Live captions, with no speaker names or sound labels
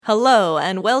Hello,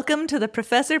 and welcome to the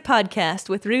Professor Podcast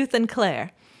with Ruth and Claire.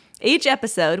 Each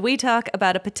episode, we talk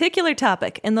about a particular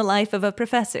topic in the life of a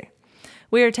professor.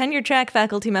 We are tenure-track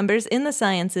faculty members in the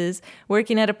sciences,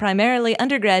 working at a primarily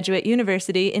undergraduate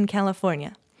university in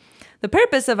California. The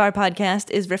purpose of our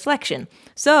podcast is reflection,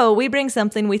 so we bring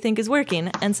something we think is working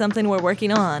and something we're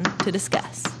working on to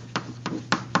discuss.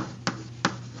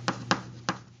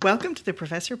 Welcome to the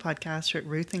Professor Podcast with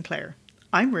Ruth and Claire.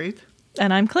 I'm Ruth.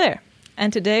 And I'm Claire.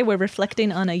 And today we're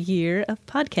reflecting on a year of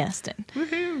podcasting.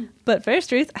 Woohoo! But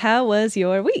first, Ruth, how was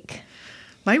your week?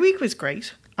 My week was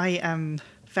great. I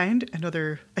found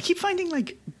another... I keep finding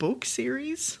like book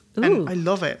series. Ooh, and I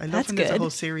love it. I love that's when there's a good. whole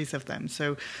series of them.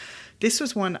 So this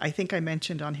was one I think I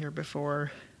mentioned on here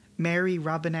before. Mary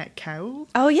Robinette Kowal.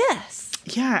 Oh, yes.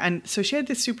 Yeah, and so she had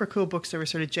this super cool books that were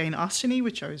sort of Jane Austen-y,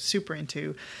 which I was super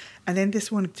into. And then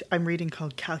this one I'm reading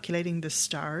called Calculating the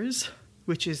Stars,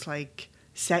 which is like...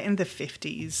 set in the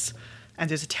 50s, and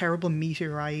there's a terrible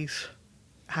meteorite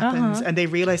happens, and they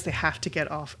realize they have to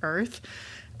get off Earth.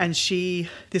 And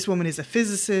this woman is a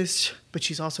physicist, but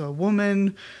she's also a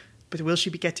woman. But will she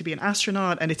get to be an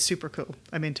astronaut? And it's super cool.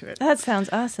 I'm into it. That sounds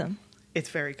awesome. It's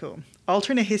very cool.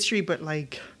 Alternate history, but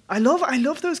like I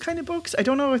love those kind of books. I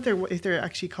don't know if they're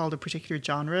actually called a particular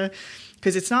genre,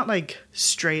 because it's not like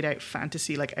straight out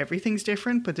fantasy. Like everything's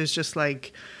different, but there's just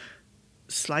like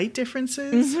slight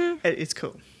differences. Mm-hmm. It's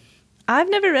cool. I've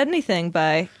never read anything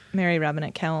by Mary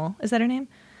Robinette Kowal. Is that her name?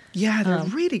 Yeah, they're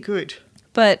really good.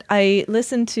 But I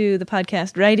listened to the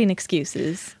podcast Writing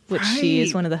Excuses, which she is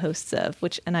Right. one of the hosts of,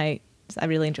 and I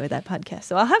really enjoyed that podcast.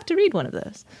 So I'll have to read one of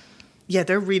those. Yeah,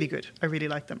 they're really good. I really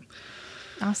like them.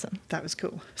 Awesome. That was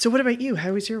cool. So what about you?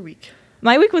 How was your week?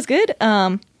 My week was good.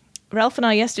 Ralph and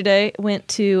I yesterday went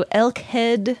to Elk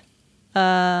Head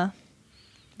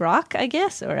Rock, I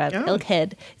guess, or Elk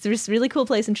Head. It's this really cool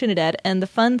place in Trinidad. And the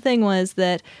fun thing was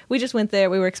that we just went there.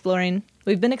 We were exploring.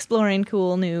 We've been exploring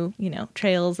cool new,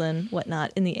 trails and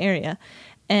whatnot in the area.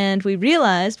 And we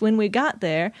realized when we got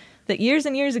there that years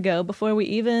and years ago, before we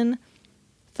even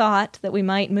thought that we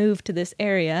might move to this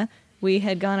area, we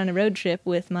had gone on a road trip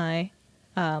with my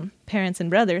parents and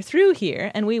brother through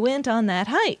here, and we went on that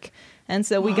hike. And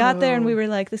so we got there and we were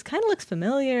like, this kind of looks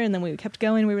familiar. And then we kept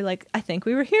going. We were like, I think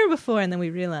we were here before. And then we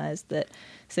realized that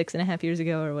 6.5 years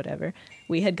ago or whatever,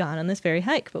 we had gone on this very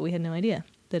hike, but we had no idea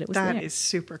that it was there. That is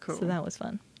super cool. So that was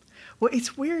fun. Well,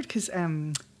 it's weird because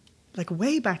like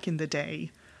way back in the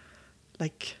day,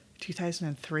 like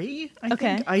 2003, I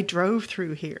think, I drove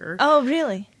through here. Oh,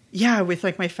 really? Yeah, with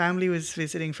like my family was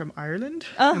visiting from Ireland.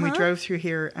 And we drove through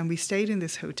here and we stayed in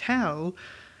this hotel.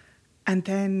 And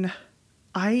then...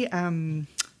 I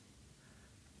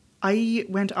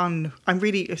went on, I'm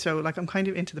kind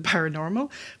of into the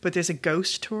paranormal, but there's a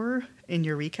ghost tour in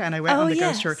Eureka, and I went on the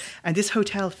ghost tour, and this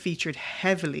hotel featured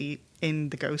heavily in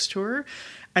the ghost tour,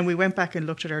 and we went back and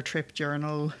looked at our trip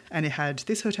journal, and it had,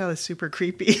 this hotel is super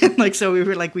creepy, so we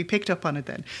were like, we picked up on it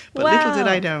then, but little did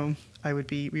I know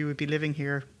we would be living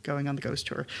here going on the ghost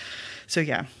tour. So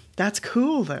yeah, that's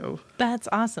cool though. That's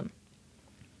awesome.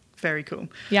 Very cool.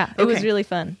 Yeah, it was really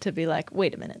fun to be like,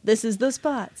 wait a minute, this is the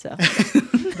spot. So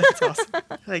that's awesome.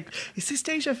 Like, is this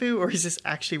deja vu or has this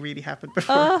actually really happened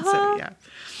before? So yeah,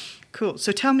 cool.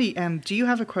 So tell me, do you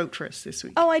have a quote for us this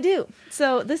week? Oh, I do.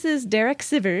 So this is Derek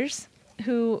Sivers,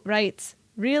 who writes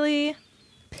really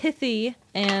pithy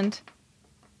and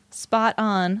spot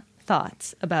on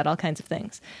thoughts about all kinds of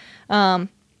things.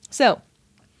 So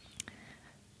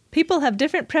people have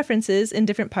different preferences in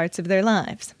different parts of their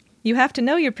lives. You have to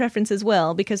know your preferences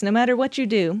well, because no matter what you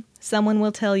do, someone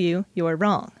will tell you you're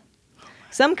wrong.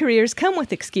 Some careers come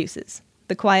with excuses.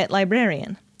 The quiet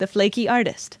librarian, the flaky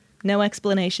artist, no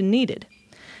explanation needed.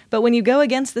 But when you go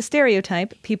against the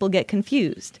stereotype, people get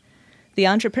confused. The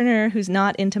entrepreneur who's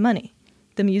not into money,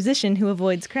 the musician who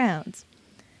avoids crowds.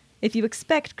 If you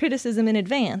expect criticism in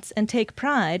advance and take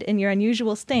pride in your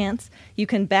unusual stance, you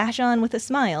can bash on with a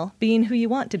smile, being who you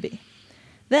want to be.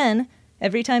 Then,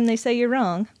 every time they say you're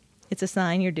wrong, it's a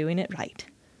sign you're doing it right.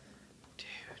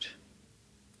 Dude.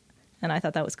 And I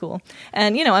thought that was cool.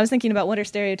 And, I was thinking about what are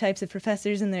stereotypes of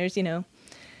professors, and there's,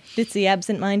 ditzy,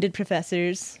 absent-minded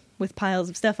professors with piles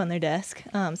of stuff on their desk.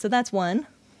 So that's one.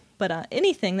 But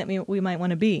anything that we might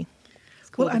want to be. It's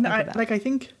cool to think about. I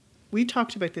think we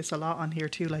talked about this a lot on here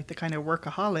too, like the kind of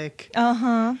workaholic.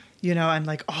 And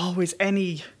like always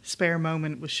any spare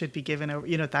moment should be given over,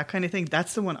 that kind of thing.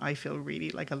 That's the one I feel really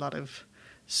like a lot of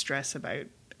stress about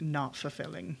not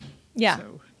fulfilling. Yeah.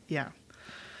 So, yeah.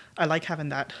 I like having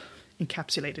that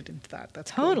encapsulated into that. That's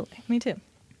totally. Cool. Me too.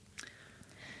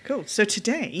 Cool. So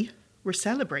today we're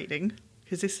celebrating,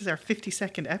 because this is our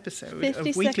 52nd episode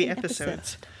of weekly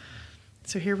episodes.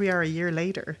 So here we are a year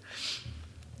later.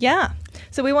 Yeah.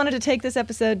 So we wanted to take this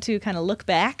episode to kind of look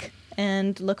back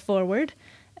and look forward.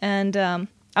 And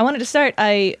I wanted to start,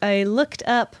 I looked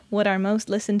up what our most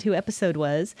listened to episode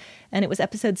was, and it was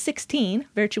episode 16,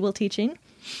 Virtual Teaching,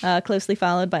 closely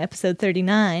followed by episode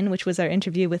 39, which was our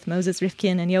interview with Moses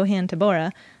Rifkin and Johan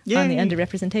Tabora on the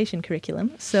underrepresentation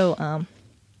curriculum. So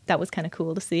that was kind of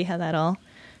cool to see how that all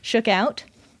shook out.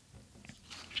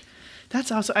 That's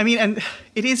awesome. I mean, and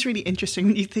it is really interesting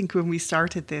when you think when we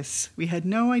started this, we had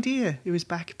no idea. It was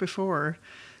back before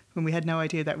when we had no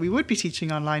idea that we would be teaching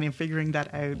online and figuring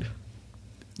that out.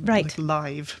 Right. Like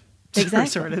live. Exactly.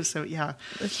 Sort of. So, yeah.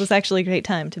 This was actually a great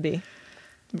time to be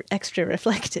extra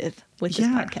reflective with this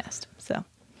podcast. So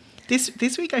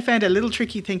this week I found it a little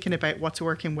tricky thinking about what's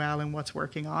working well and what's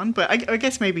working on. But I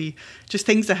guess maybe just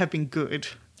things that have been good.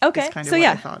 Okay. Is kind of so what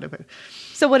yeah. I thought about.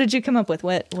 So what did you come up with?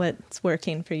 What's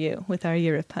working for you with our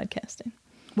year of podcasting?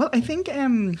 Well, I think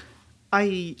I'm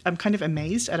kind of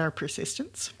amazed at our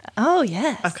persistence. Oh,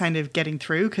 yes. Of kind of getting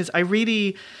through, because I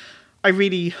really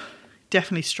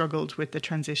definitely struggled with the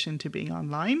transition to being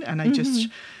online, and I just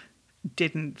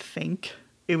didn't think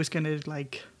it was going to,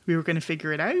 like, we were going to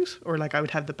figure it out, or like I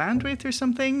would have the bandwidth or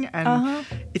something. And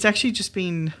it's actually just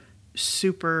been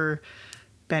super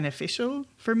beneficial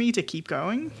for me to keep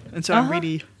going. And so I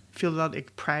really feel a lot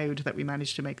like proud that we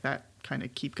managed to make that kind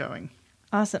of keep going.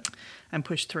 Awesome. And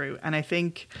push through. And I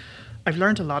think I've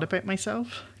learned a lot about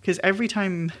myself, because every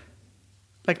time,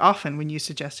 like often when you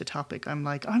suggest a topic, I'm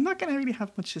like, I'm not going to really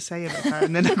have much to say about that.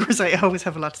 And then of course I always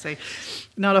have a lot to say.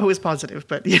 Not always positive,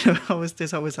 but you know,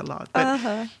 there's always a lot.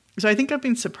 But, so I think I've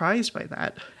been surprised by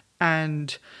that.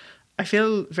 And I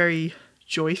feel very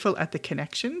joyful at the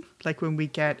connection. Like when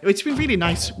we it's been really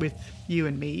nice with you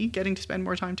and me getting to spend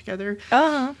more time together.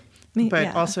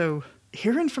 But also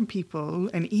hearing from people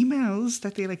and emails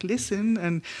that they like listen,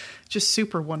 and just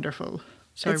super wonderful.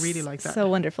 So it's I really like that. So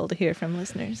wonderful to hear from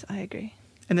listeners. I agree.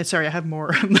 And then, sorry, I have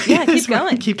more. Yeah, keep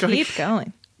going. Keep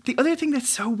going. The other thing that's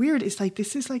so weird is like,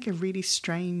 this is like a really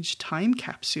strange time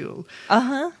capsule.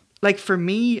 Like for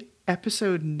me,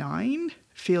 episode 9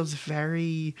 feels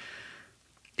very,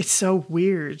 it's so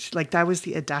weird. Like that was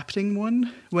the adapting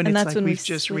one, when it's like we've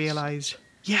just realized.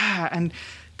 Yeah. And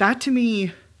that to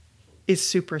me is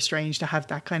super strange to have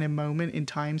that kind of moment in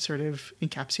time sort of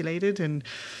encapsulated. And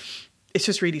it's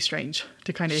just really strange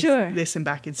to kind of listen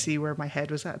back and see where my head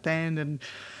was at then. And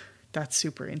that's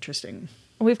super interesting.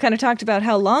 We've kind of talked about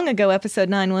how long ago episode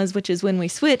 9 was, which is when we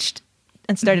switched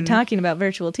and started talking about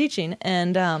virtual teaching.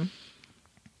 And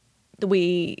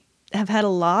we have had a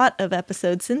lot of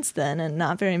episodes since then, and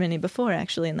not very many before,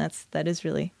 actually. And that is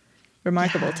really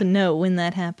remarkable to know when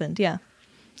that happened. Yeah.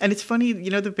 And it's funny,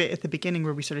 you know, the bit at the beginning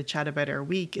where we sort of chat about our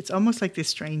week, it's almost like this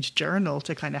strange journal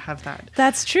to kind of have that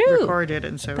recorded.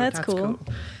 And so that's cool.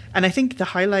 And I think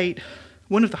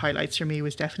one of the highlights for me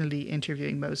was definitely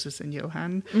interviewing Moses and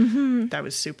Johan. That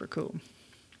was super cool.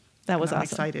 That was awesome. I'm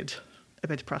excited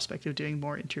about the prospect of doing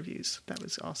more interviews. That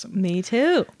was awesome. Me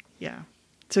too. Yeah.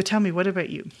 So tell me, what about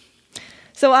you?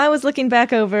 So I was looking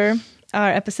back over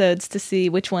our episodes to see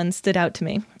which ones stood out to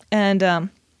me. And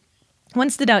one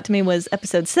stood out to me was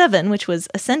episode 7, which was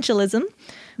Essentialism,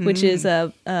 which is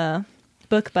a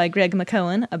book by Greg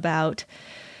McKeown about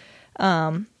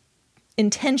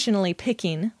intentionally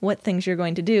picking what things you're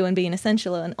going to do and being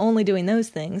essential and only doing those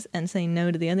things and saying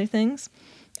no to the other things.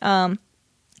 And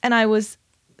I was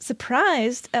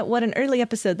surprised at what an early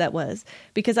episode that was,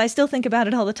 because I still think about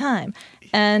it all the time.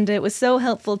 And it was so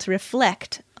helpful to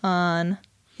reflect on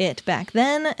it back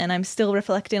then, and I'm still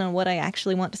reflecting on what I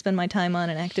actually want to spend my time on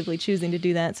and actively choosing to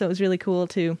do that. So it was really cool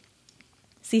to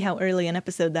see how early an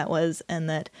episode that was, and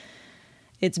that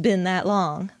it's been that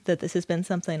long that this has been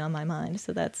something on my mind.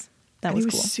 So that was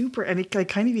cool. Super, and it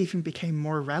kind of even became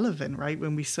more relevant, right?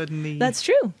 When we suddenly... That's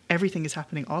true. Everything is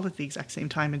happening all at the exact same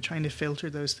time, and trying to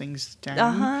filter those things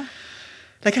down.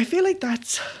 Like, I feel like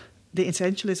the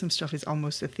essentialism stuff is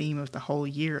almost the theme of the whole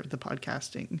year of the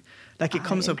podcasting. Like, it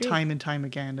comes up time and time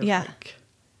again of like,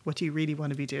 what do you really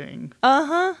want to be doing?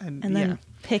 And then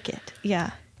pick it.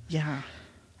 Yeah. Yeah.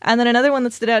 And then another one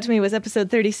that stood out to me was episode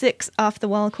 36, Off the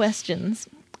Wall Questions,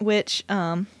 which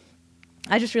I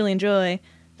just really enjoy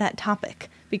that topic,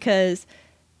 because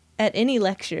at any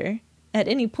lecture, at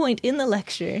any point in the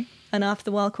lecture, an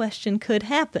off-the-wall question could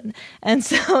happen. And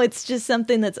so it's just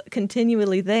something that's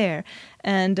continually there.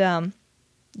 And,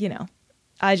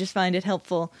 I just find it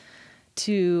helpful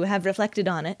to have reflected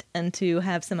on it and to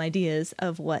have some ideas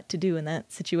of what to do in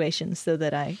that situation so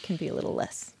that I can be a little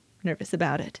less nervous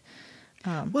about it.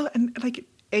 Well, and like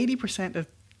 80% of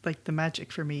like the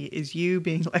magic for me is you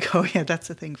being like, oh yeah, that's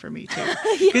a thing for me too.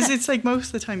 Because it's like most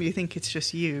of the time you think it's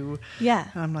just you. Yeah.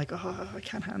 And I'm like, oh, I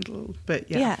can't handle. But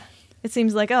yeah. Yeah. It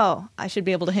seems like, oh, I should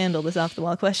be able to handle this off the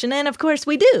wall question. And of course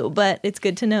we do, but it's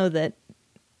good to know that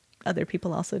other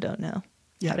people also don't know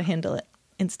how to handle it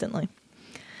instantly.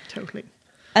 Totally.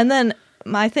 And then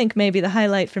I think maybe the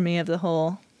highlight for me of the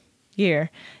whole year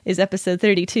is episode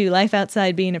 32, Life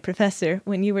Outside Being a Professor,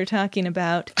 when you were talking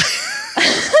about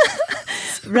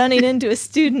running into a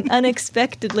student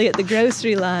unexpectedly at the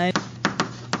grocery line.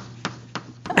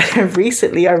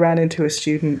 Recently, I ran into a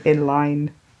student in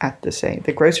line at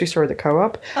the grocery store, the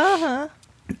Co-op. Uh-huh.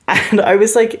 And I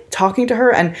was like talking to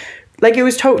her, and like it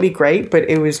was totally great, but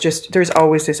it was just, there's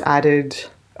always this added,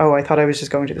 oh, I thought I was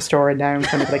just going to the store and now I'm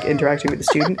kind of like interacting with the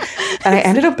student. And I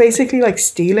ended up basically like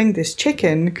stealing this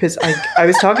chicken because I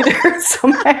was talking to her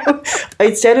somehow.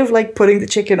 Instead of like putting the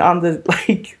chicken on the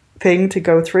like thing to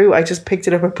go through, I just picked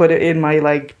it up and put it in my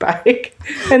like bag.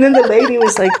 And then the lady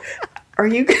was like, are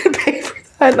you going to pay for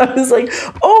that? And I was like,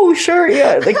 oh, sure,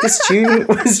 yeah. Like the student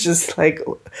was just like,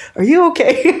 are you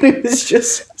okay? And it was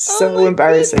just so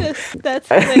embarrassing. Goodness. That's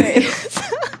hilarious.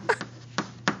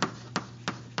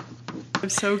 I'm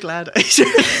so glad I shared.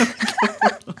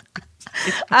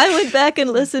 I went back and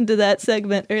listened to that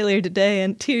segment earlier today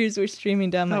and tears were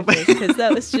streaming down my face because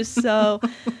that was just so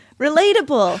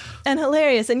relatable and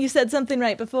hilarious. And you said something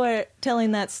right before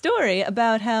telling that story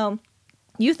about how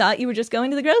you thought you were just going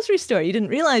to the grocery store. You didn't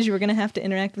realize you were going to have to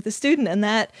interact with a student, and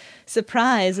that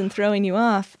surprise and throwing you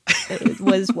off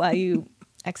was why you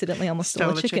accidentally almost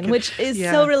stole a chicken, which is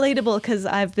so relatable because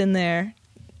I've been there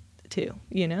too,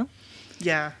 you know?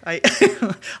 Yeah,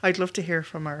 I'd love to hear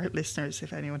from our listeners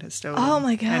if anyone has stolen Oh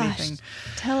my gosh. anything.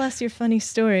 Tell us your funny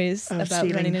stories about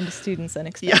stealing. running into students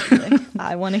unexpectedly.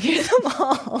 I want to hear them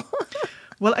all.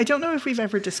 Well, I don't know if we've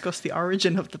ever discussed the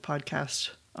origin of the podcast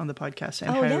on the podcast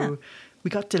and how we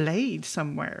got delayed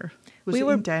somewhere. Was it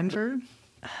in Denver?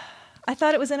 I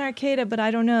thought it was in Arcata, but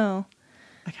I don't know.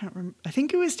 I can't remember. I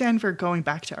think it was Denver going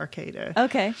back to Arcata.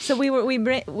 Okay, so we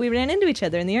ran into each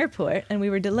other in the airport and we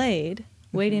were delayed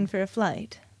waiting for a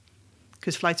flight.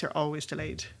 Because flights are always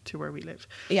delayed to where we live.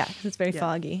 Yeah, because it's very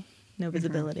foggy, no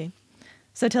visibility.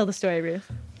 So tell the story,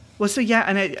 Ruth. Well, so yeah,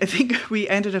 and I think we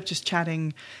ended up just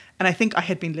chatting, and I think I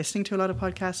had been listening to a lot of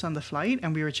podcasts on the flight,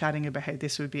 and we were chatting about how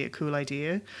this would be a cool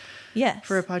idea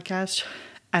for a podcast.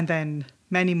 And then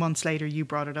many months later, you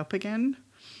brought it up again.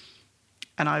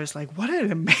 And I was like, what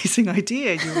an amazing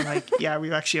idea. You were like, yeah,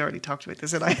 we've actually already talked about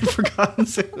this and I had forgotten.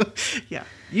 So, yeah.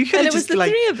 You could and have it was just the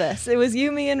three of us. It was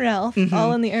you, me, and Ralph,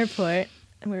 all in the airport.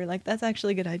 And we were like, that's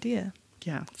actually a good idea.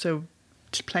 Yeah. So,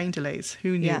 plane delays.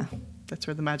 Who knew? Yeah. That's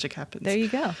where the magic happens. There you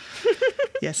go.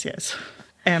 Yes.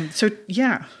 So,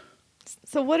 yeah.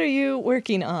 So what are you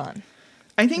working on?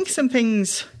 I think some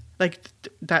things like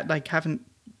that, like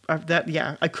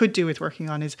I could do with working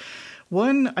on is,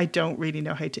 one, I don't really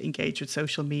know how to engage with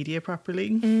social media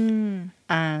properly.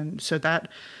 And so that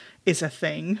is a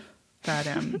thing that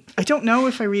I don't know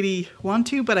if I really want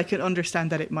to, but I could understand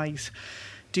that it might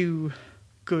do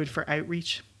good for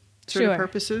outreach sort of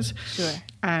purposes. Sure.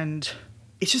 And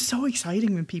it's just so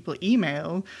exciting when people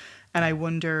email, and I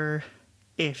wonder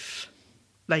if,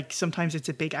 like, sometimes it's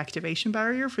a big activation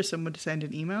barrier for someone to send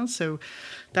an email. So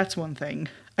that's one thing.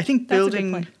 I think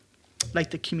building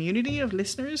like the community of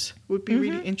listeners would be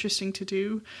really interesting to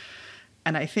do.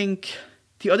 And I think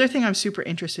the other thing I'm super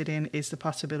interested in is the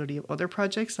possibility of other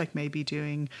projects, like maybe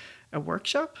doing a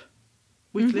workshop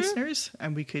with listeners,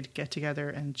 and we could get together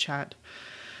and chat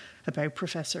about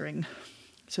professoring.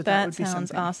 So that would be something.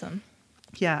 Sounds awesome.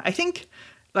 Yeah, I think,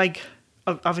 like,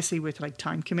 obviously with like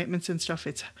time commitments and stuff,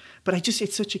 it's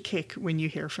such a kick when you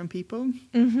hear from people.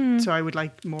 So I would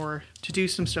like more to do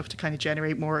some stuff to kind of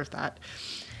generate more of that.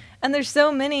 And there's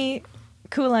so many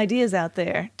cool ideas out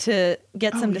there to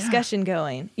get some discussion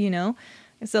going, you know?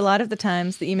 So a lot of the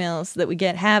times the emails that we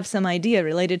get have some idea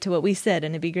related to what we said,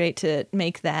 and it'd be great to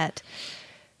make that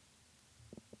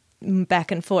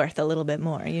back and forth a little bit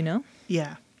more, you know?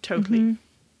 Yeah, totally.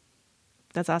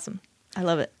 That's awesome. I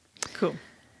love it. Cool.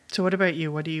 So what about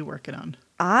you? What are you working on?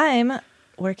 I'm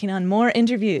working on more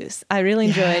interviews. I really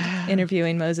enjoyed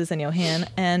interviewing Moses and Johan,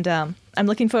 and I'm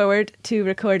looking forward to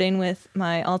recording with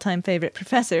my all-time favorite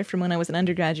professor from when I was an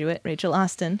undergraduate, Rachel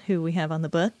Austin, who we have on the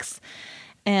books.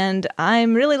 And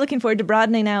I'm really looking forward to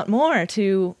broadening out more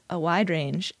to a wide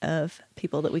range of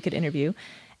people that we could interview.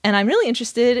 And I'm really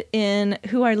interested in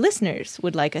who our listeners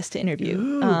would like us to interview.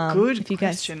 Ooh, good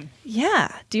question.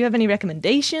 Yeah. Do you have any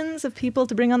recommendations of people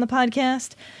to bring on the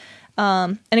podcast?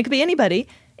 And it could be anybody,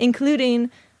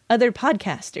 including other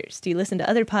podcasters? Do you listen to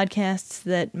other podcasts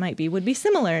that would be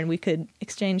similar and we could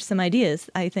exchange some ideas?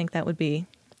 I think that would be,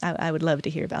 I would love to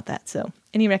hear about that. So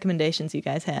any recommendations you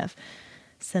guys have,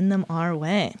 send them our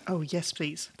way. Oh, yes,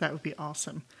 please. That would be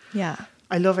awesome. Yeah.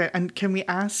 I love it. And can we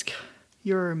ask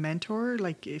your mentor,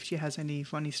 like, if she has any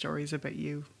funny stories about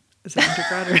you as an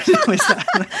undergrad, or is that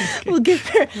like, we'll give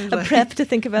her a prep to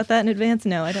think about that in advance?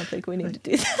 No, I don't think we need to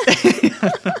do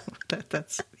that.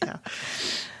 That's, yeah.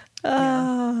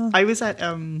 Yeah. I was at,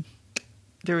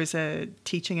 there was a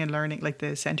teaching and learning, like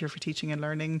the Center for Teaching and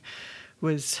Learning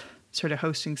was sort of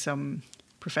hosting some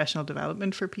professional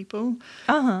development for people.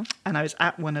 And I was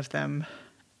at one of them,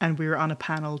 and we were on a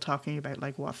panel talking about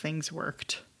like what things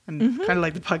worked and kind of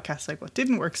like the podcast, like what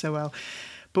didn't work so well.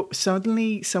 But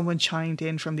suddenly someone chimed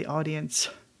in from the audience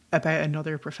about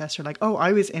another professor, like, oh,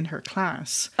 I was in her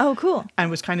class. Oh, cool.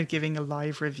 And was kind of giving a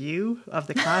live review of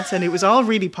the class. And it was all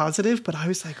really positive, but I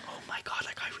was like, oh my God,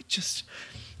 like I would just,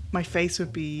 my face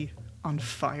would be on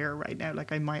fire right now.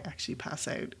 Like I might actually pass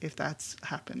out if that's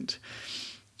happened.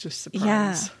 Just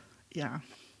surprise. Yeah.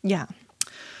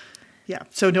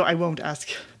 So no, I won't ask.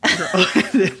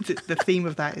 The theme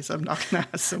of that is I'm not going to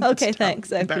ask someone to tell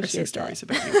embarrassing stories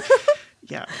about you.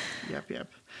 Yeah.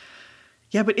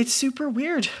 Yeah, but it's super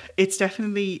weird. It's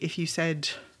definitely, if you said,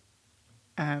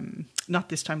 not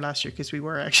this time last year, because we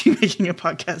were actually making a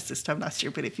podcast this time last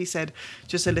year, but if you said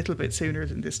just a little bit sooner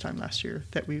than this time last year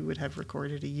that we would have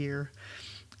recorded a year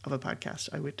of a podcast,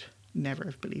 I would never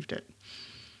have believed it.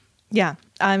 Yeah,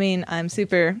 I mean, I'm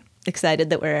super excited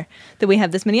that we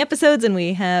have this many episodes and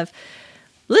we have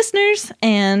listeners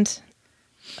and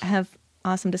have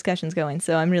awesome discussions going.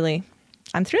 So I'm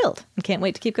thrilled and can't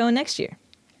wait to keep going next year.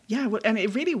 Yeah, well, and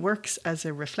it really works as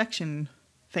a reflection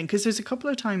thing, because there's a couple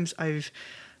of times I've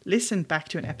listened back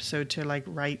to an episode to like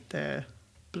write the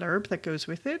blurb that goes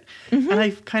with it, and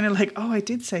I've kind of like, oh, I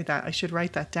did say that, I should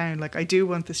write that down. Like I do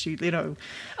want the student, you know.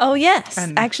 Oh yes,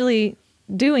 and actually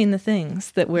doing the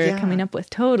things that we're coming up with.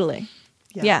 Totally.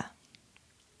 Yeah.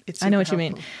 It's I know what you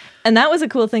mean. And that was a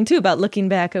cool thing too about looking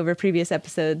back over previous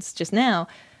episodes just now.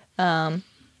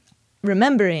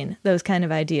 Remembering those kind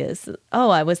of ideas.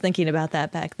 Oh, I was thinking about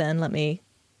that back then. Let me,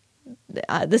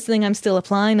 this thing I'm still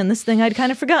applying and this thing I'd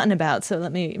kind of forgotten about. So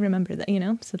let me remember that, you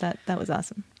know, so that was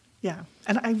awesome. Yeah.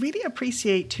 And I really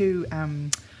appreciate too,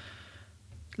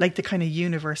 like the kind of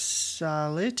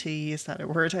universality, is that a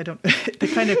word? I don't,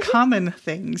 the kind of common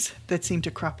things that seem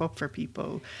to crop up for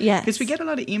people. Yes. Because we get a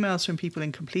lot of emails from people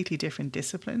in completely different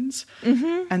disciplines.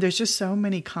 And there's just so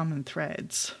many common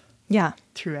threads. Yeah.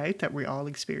 Throughout that we all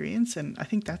experience, and I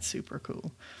think that's super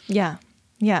cool. Yeah.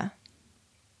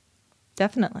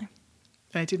 Definitely.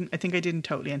 And I think I didn't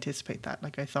totally anticipate that.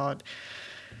 Like I thought,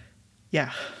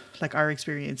 like our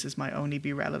experiences might only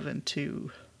be relevant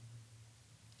to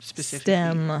specifically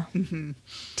STEM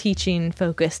teaching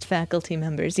focused faculty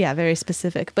members. Yeah, very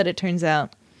specific. But it turns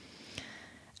out,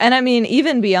 and I mean,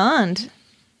 even beyond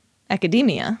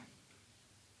academia,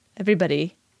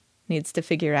 everybody needs to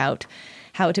figure out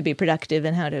how to be productive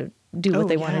and how to do what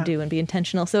they want to do and be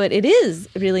intentional. So it is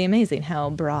really amazing how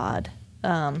broad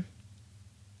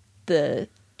the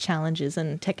challenges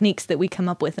and techniques that we come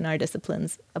up with in our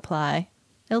disciplines apply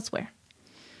elsewhere.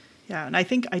 Yeah, and I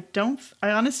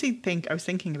honestly think, I was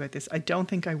thinking about this, I don't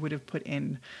think I would have put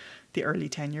in the early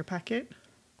tenure packet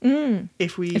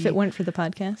if it weren't for the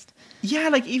podcast. Yeah,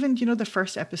 like even, you know, the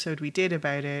first episode we did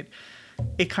about it,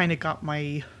 it kind of got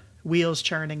my wheels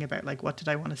churning about like, what did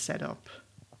I want to set up?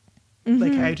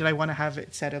 Like, how did I want to have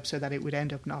it set up so that it would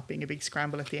end up not being a big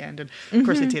scramble at the end? And of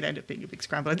course it did end up being a big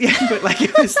scramble at the end, but like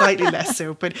it was slightly less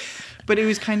so. But it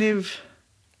was kind of,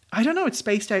 I don't know, it's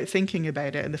spaced out thinking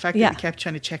about it. And the fact that we kept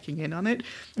kind of checking in on it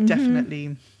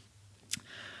definitely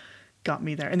got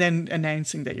me there. And then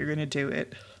announcing that you're going to do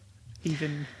it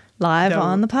even live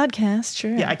on the podcast,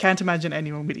 sure. Yeah, I can't imagine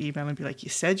anyone would email and be like, you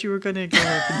said you were going to go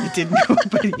and you didn't go.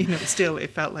 But, you know, still, it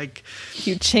felt like...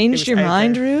 You changed your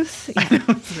mind, Ruth? Yeah. I know,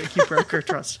 like you broke her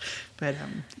trust. But,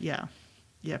 yeah.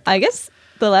 I guess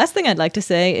the last thing I'd like to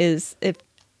say is, if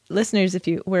listeners,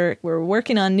 we're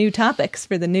working on new topics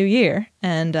for the new year,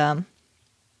 and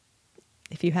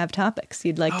if you have topics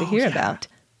you'd like to hear about,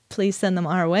 please send them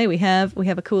our way. We have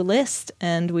a cool list,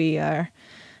 and we are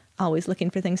always looking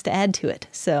for things to add to it.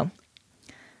 So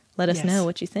let us know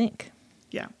what you think.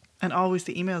 Yeah. And always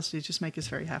the emails do just make us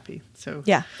very happy. So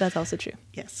yeah, that's also true.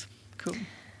 Yes. Cool.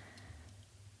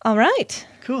 All right.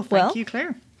 Cool. Thank you,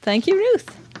 Claire. Thank you,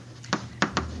 Ruth.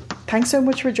 Thanks so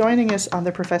much for joining us on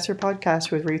the Professor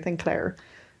Podcast with Ruth and Claire.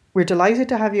 We're delighted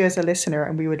to have you as a listener,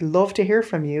 and we would love to hear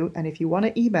from you. And if you want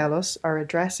to email us, our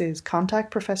address is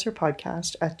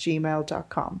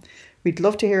contactprofessorpodcast@gmail.com. We'd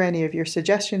love to hear any of your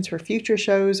suggestions for future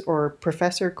shows or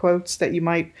professor quotes that you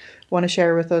might want to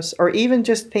share with us, or even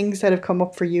just things that have come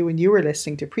up for you when you were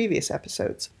listening to previous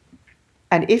episodes.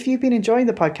 And if you've been enjoying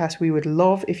the podcast, we would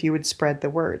love if you would spread the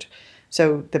word.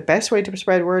 So the best way to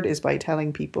spread word is by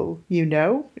telling people you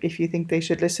know if you think they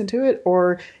should listen to it,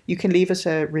 or you can leave us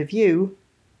a review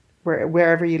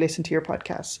wherever you listen to your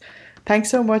podcasts. Thanks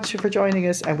so much for joining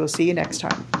us, and we'll see you next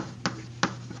time.